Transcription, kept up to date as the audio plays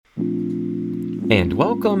And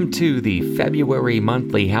welcome to the February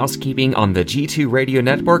monthly housekeeping on the G2 Radio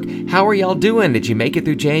Network. How are y'all doing? Did you make it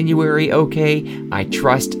through January okay? I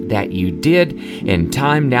trust that you did. And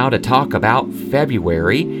time now to talk about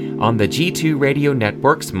February on the G2 Radio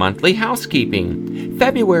Network's monthly housekeeping.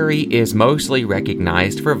 February is mostly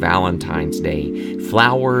recognized for Valentine's Day,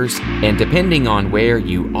 flowers, and depending on where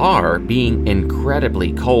you are, being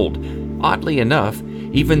incredibly cold. Oddly enough,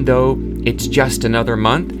 even though it's just another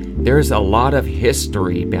month, there's a lot of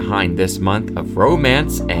history behind this month of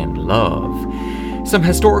romance and love. Some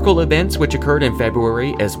historical events which occurred in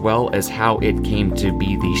February, as well as how it came to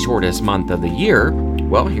be the shortest month of the year.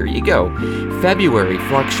 Well, here you go. February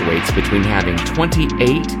fluctuates between having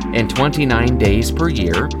 28 and 29 days per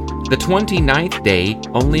year. The 29th day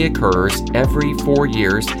only occurs every 4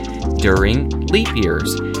 years during leap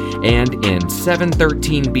years. And in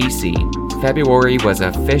 713 BC, February was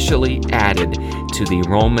officially added to the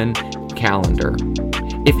Roman calendar.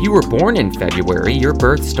 If you were born in February, your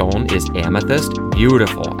birthstone is amethyst,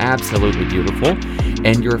 beautiful, absolutely beautiful,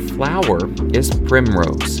 and your flower is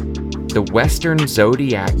primrose. The Western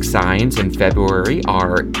zodiac signs in February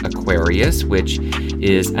are Aquarius, which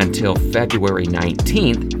is until February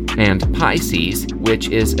 19th, and Pisces, which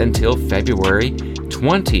is until February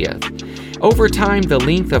 20th. Over time, the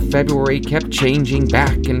length of February kept changing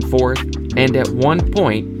back and forth, and at one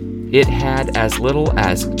point, it had as little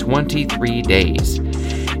as 23 days.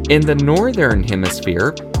 In the Northern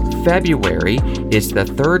Hemisphere, February is the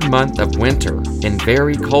third month of winter and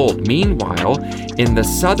very cold. Meanwhile, in the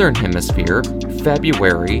Southern Hemisphere,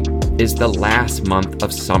 February is the last month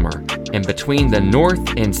of summer. And between the North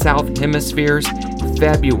and South Hemispheres,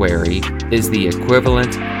 February is the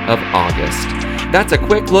equivalent of August. That's a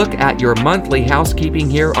quick look at your monthly housekeeping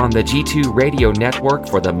here on the G2 Radio Network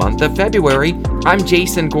for the month of February. I'm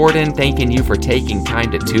Jason Gordon, thanking you for taking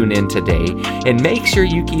time to tune in today. And make sure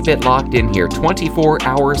you keep it locked in here 24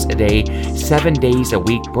 hours a day, 7 days a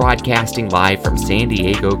week, broadcasting live from San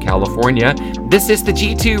Diego, California. This is the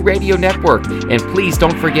G2 Radio Network. And please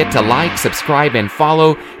don't forget to like, subscribe, and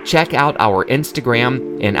follow. Check out our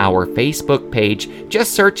Instagram and our Facebook page.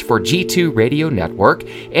 Just search for G2 Radio Network.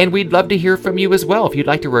 And we'd love to hear from you as well. If you'd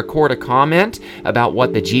like to record a comment about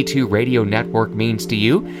what the G2 Radio Network means to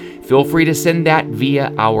you, feel free to send that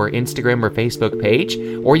via our Instagram or Facebook page,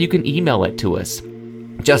 or you can email it to us.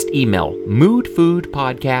 Just email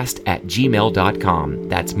moodfoodpodcast@gmail.com.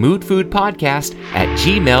 That's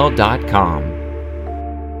moodfoodpodcast@gmail.com.